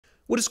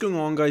What is going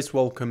on, guys?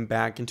 Welcome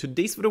back. In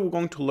today's video, we're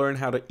going to learn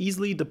how to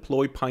easily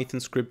deploy Python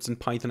scripts and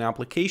Python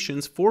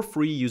applications for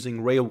free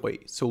using Railway.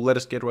 So let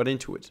us get right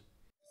into it.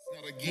 It's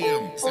not a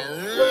game, it's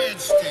a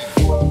rich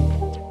thing.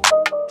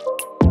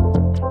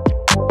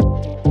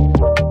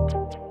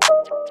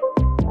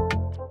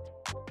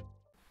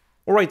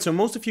 Alright, so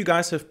most of you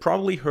guys have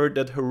probably heard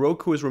that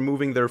Heroku is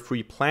removing their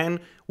free plan,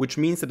 which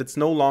means that it's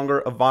no longer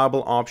a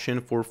viable option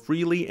for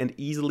freely and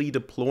easily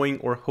deploying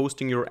or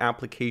hosting your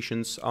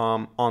applications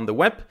on the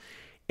web.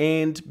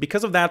 And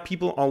because of that,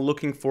 people are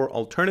looking for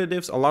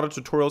alternatives. A lot of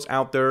tutorials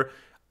out there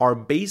are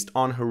based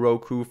on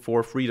Heroku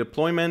for free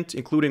deployment,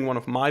 including one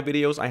of my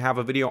videos. I have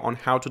a video on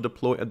how to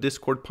deploy a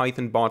Discord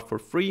Python bot for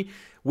free,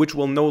 which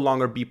will no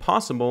longer be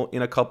possible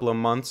in a couple of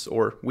months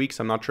or weeks.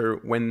 I'm not sure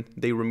when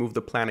they remove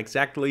the plan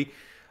exactly.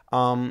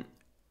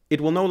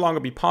 It will no longer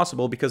be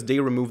possible because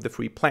they removed the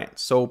free plan.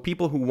 So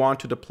people who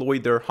want to deploy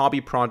their hobby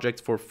projects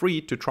for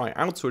free to try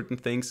out certain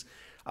things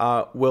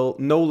will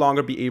no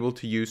longer be able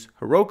to use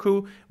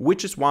Heroku,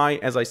 which is why,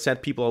 as I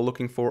said, people are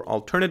looking for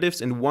alternatives.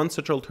 And one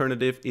such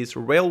alternative is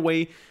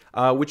Railway,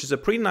 which is a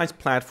pretty nice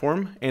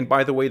platform. And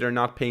by the way, they're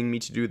not paying me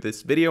to do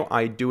this video.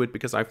 I do it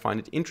because I find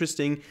it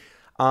interesting.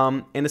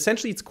 And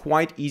essentially, it's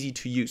quite easy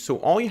to use. So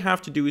all you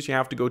have to do is you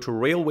have to go to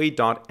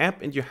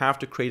railway.app and you have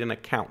to create an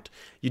account.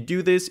 You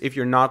do this if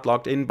you're not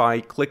logged in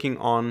by clicking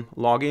on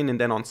login and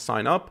then on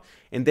sign up.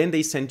 And then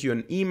they send you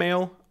an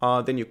email.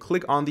 Then you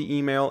click on the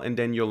email and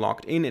then you're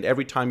logged in. And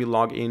every time you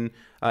log in,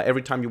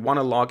 every time you want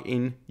to log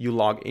in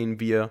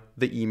via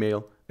the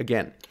email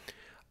again.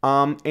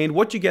 And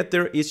what you get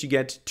there is you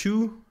get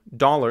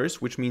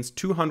 $2, which means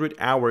 200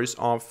 hours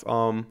of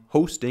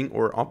hosting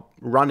or of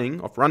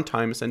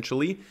runtime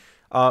essentially.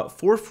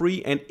 For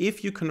free, and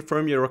if you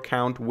confirm your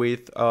account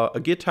with a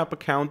GitHub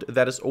account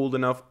that is old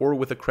enough or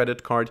with a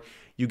credit card,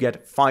 you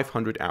get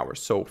 500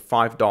 hours, so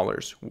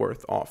 $5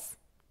 worth of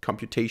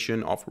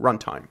computation of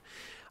runtime.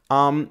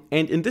 And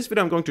in this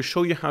video, I'm going to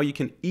show you how you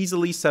can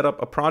easily set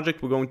up a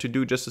project. We're going to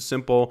do just a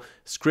simple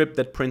script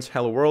that prints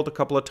hello world a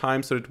couple of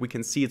times so that we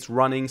can see it's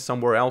running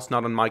somewhere else,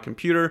 not on my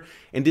computer.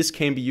 And this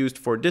can be used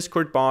for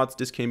Discord bots.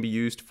 This can be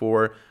used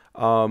for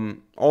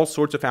all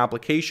sorts of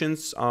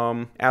applications,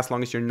 as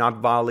long as you're not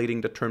violating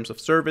the terms of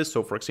service.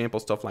 So for example,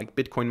 stuff like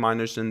Bitcoin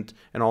miners and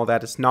all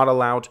that is not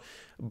allowed.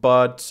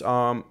 But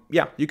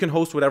yeah, you can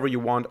host whatever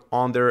you want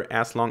on there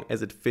as long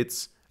as it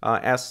fits,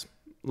 as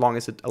long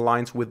as it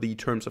aligns with the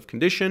terms of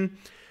condition.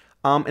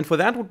 And for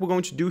that, what we're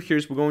going to do here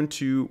is we're going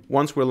to,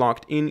 once we're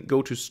logged in,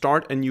 go to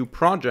start a new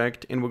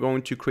project, and we're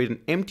going to create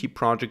an empty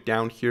project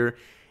down here.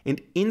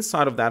 And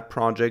inside of that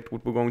project,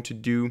 what we're going to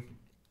do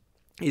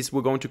is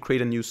we're going to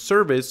create a new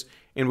service,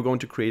 and we're going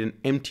to create an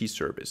empty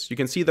service. You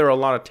can see there are a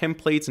lot of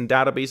templates and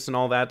databases and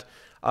all that.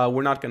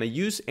 We're not going to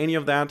use any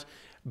of that.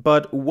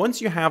 But once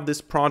you have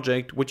this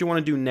project, what you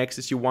want to do next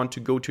is you want to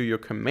go to your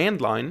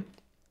command line,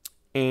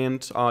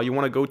 and you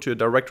want to go to a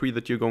directory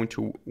that you're going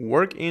to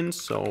work in.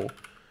 So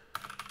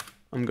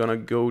I'm going to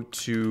go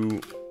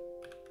to,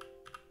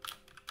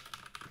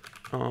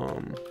 oh,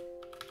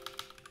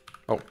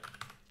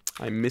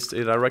 I missed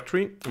a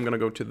directory. I'm going to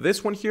go to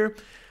this one here.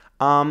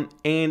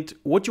 And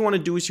what you want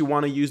to do is you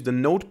want to use the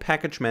Node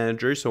Package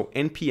Manager, so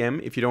NPM.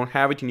 If you don't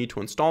have it, you need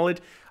to install it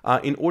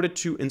in order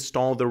to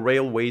install the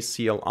Railway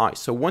CLI.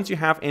 So once you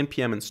have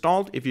NPM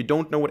installed, if you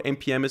don't know what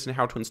NPM is and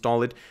how to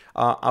install it,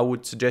 I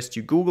would suggest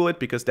you Google it,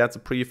 because that's a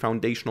pretty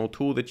foundational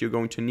tool that you're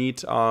going to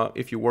need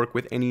if you work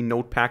with any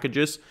Node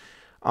packages.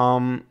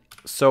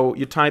 So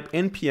you type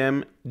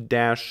npm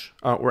dash,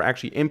 or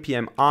actually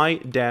npm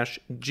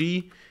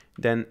i-g,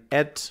 then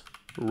at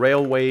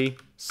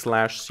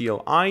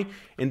railway/CLI,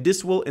 and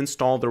this will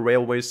install the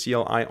Railway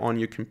CLI on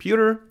your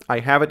computer.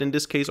 I have it in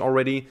this case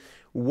already.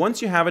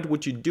 Once you have it,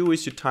 what you do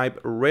is you type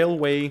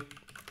Railway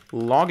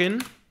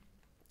login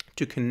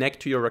to connect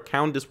to your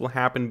account. This will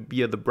happen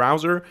via the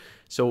browser.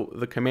 So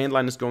the command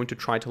line is going to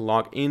try to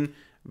log in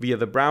via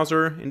the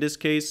browser in this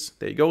case.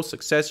 There you go,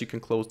 success. You can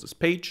close this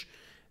page.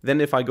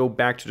 Then if I go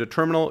back to the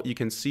terminal, you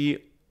can see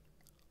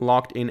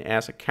logged in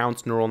as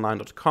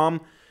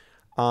accounts.neural9.com.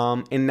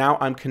 And now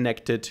I'm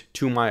connected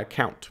to my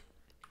account.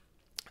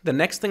 The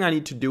next thing I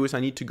need to do is I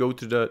need to go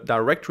to the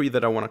directory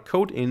that I want to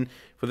code in.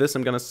 For this,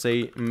 I'm going to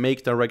say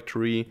make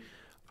directory,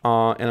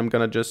 and I'm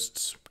going to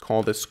just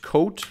call this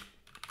code.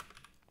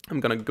 I'm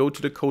going to go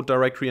to the code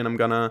directory, and I'm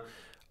going to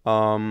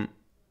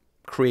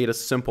create a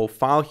simple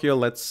file here.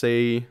 Let's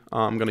say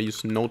I'm going to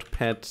use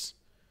Notepad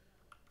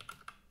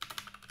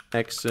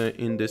X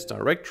in this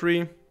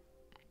directory.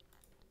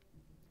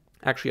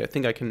 Actually, I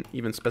think I can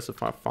even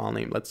specify a file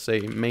name. Let's say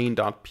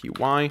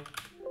main.py.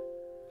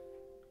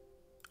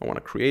 I want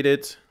to create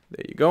it.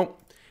 There you go.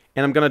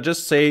 And I'm going to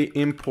just say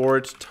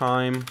import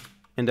time.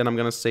 And then I'm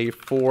going to say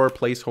for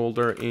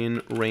placeholder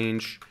in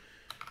range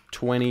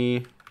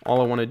 20.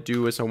 All I want to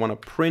do is I want to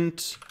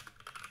print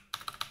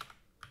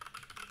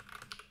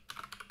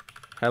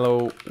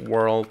hello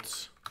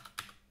world.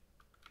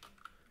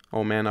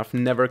 Oh man, I've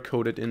never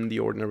coded in the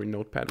ordinary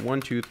Notepad.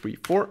 1, 2, 3,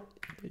 4. There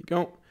you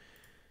go.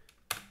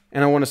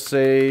 And I want to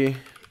say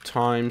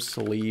time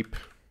sleep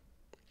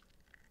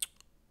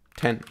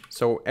 10.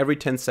 So every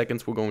 10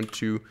 seconds, we're going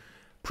to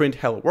print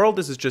hello world.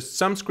 This is just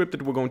some script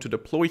that we're going to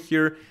deploy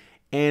here.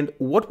 And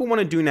what we want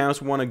to do now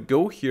is we want to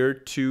go here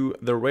to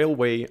the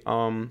Railway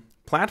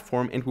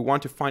platform, and we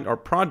want to find our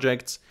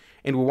projects,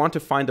 and we want to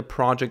find the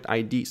project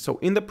ID. So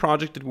in the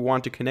project that we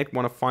want to connect, we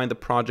want to find the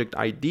project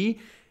ID,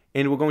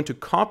 and we're going to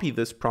copy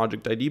this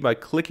project ID by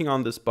clicking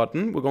on this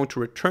button. We're going to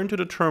return to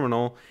the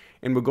terminal,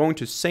 and we're going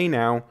to say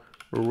now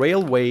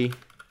Railway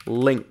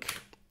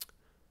link.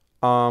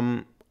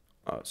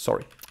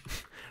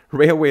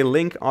 Railway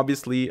link,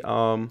 obviously,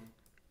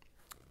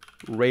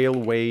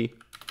 Railway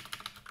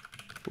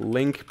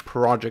link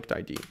project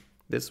ID.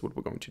 This is what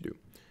we're going to do.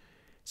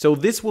 So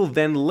this will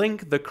then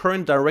link the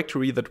current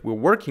directory that we're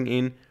working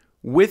in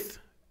with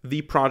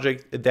the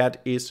project that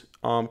is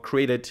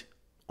created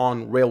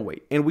on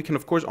Railway. And we can,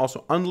 of course,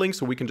 also unlink.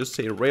 So we can just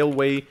say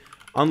Railway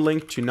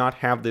unlink to not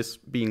have this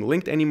being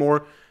linked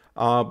anymore.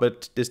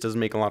 But this doesn't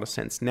make a lot of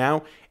sense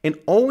now. And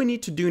all we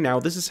need to do now,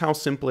 this is how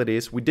simple it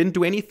is. We didn't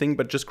do anything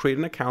but just create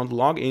an account,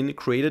 log in,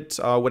 created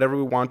whatever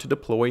we want to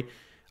deploy.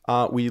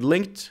 We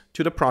linked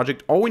to the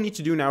project. All we need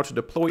to do now to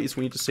deploy is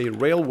we need to say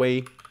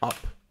Railway up.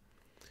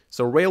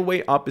 So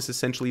Railway up is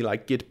essentially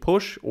like git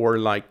push or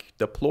like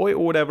deploy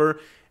or whatever.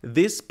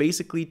 This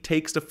basically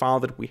takes the file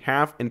that we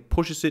have and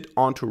pushes it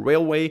onto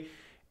Railway.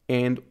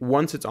 And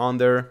once it's on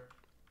there,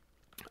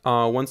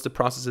 once the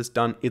process is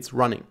done, it's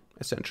running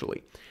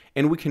essentially.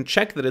 And we can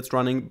check that it's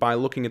running by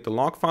looking at the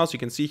log files. You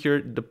can see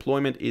here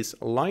deployment is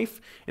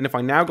live. And if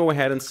I now go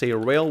ahead and say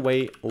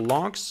Railway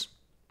logs,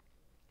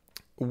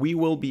 we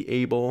will be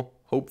able,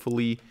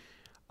 hopefully,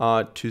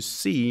 to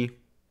see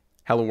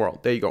hello world.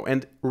 There you go.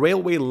 And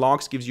Railway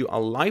logs gives you a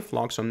live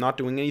log, so I'm not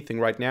doing anything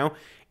right now.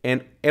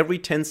 And every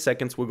 10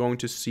 seconds, we're going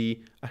to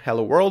see a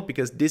hello world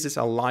because this is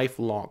a live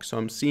log. So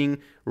I'm seeing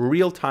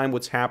real time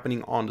what's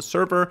happening on the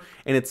server,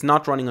 and it's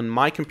not running on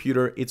my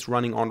computer. It's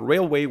running on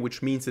Railway,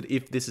 which means that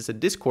if this is a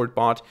Discord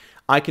bot,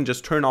 I can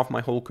just turn off my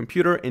whole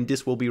computer and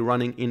this will be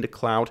running in the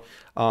cloud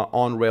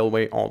on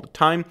Railway all the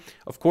time.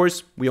 Of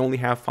course, we only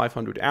have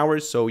 500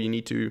 hours, so you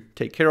need to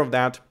take care of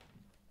that.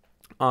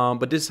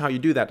 But this is how you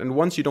do that. And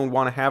once you don't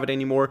want to have it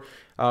anymore,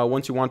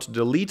 once you want to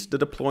delete the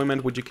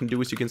deployment, what you can do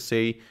is you can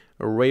say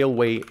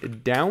Railway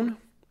down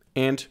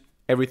and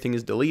everything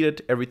is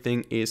deleted.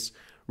 Everything is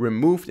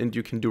removed, and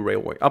you can do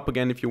Railway up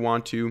again if you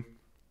want to.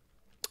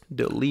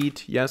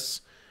 Delete,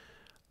 yes.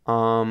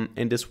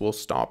 And this will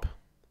stop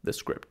the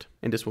script.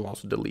 And this will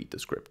also delete the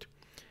script.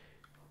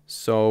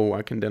 So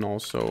I can then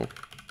also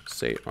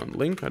say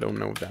unlink. I don't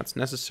know if that's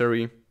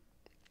necessary,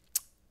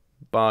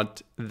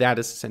 but that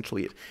is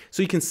essentially it.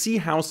 So you can see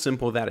how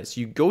simple that is.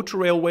 You go to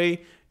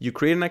Railway, you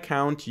create an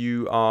account,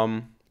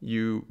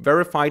 you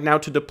verify. Now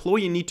to deploy,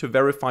 you need to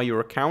verify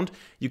your account.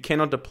 You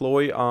cannot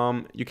deploy,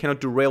 you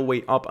cannot do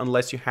Railway up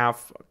unless you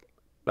have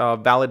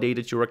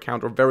validated your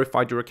account or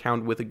verified your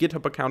account with a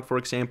GitHub account, for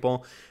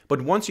example.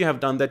 But once you have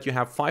done that, you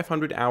have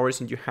 500 hours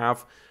and you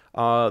have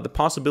the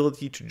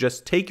possibility to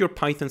just take your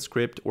Python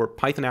script or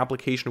Python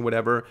application or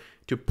whatever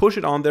to push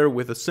it on there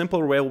with a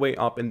simple Railway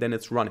up, and then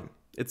it's running.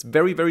 It's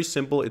very, very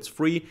simple. It's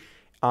free,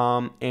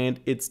 and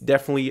it's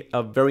definitely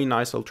a very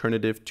nice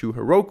alternative to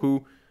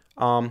Heroku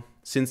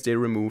since they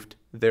removed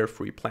their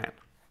free plan.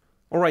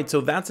 Alright,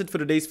 so that's it for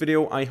today's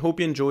video. I hope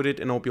you enjoyed it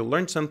and hope you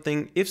learned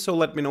something. If so,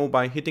 let me know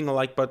by hitting a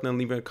like button and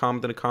leaving a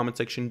comment in the comment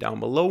section down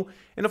below.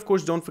 And of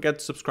course, don't forget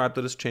to subscribe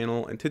to this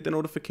channel and hit the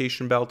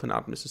notification bell to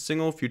not miss a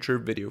single future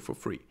video for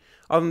free.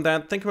 Other than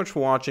that, thank you much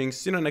for watching.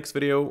 See you in the next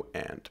video,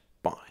 and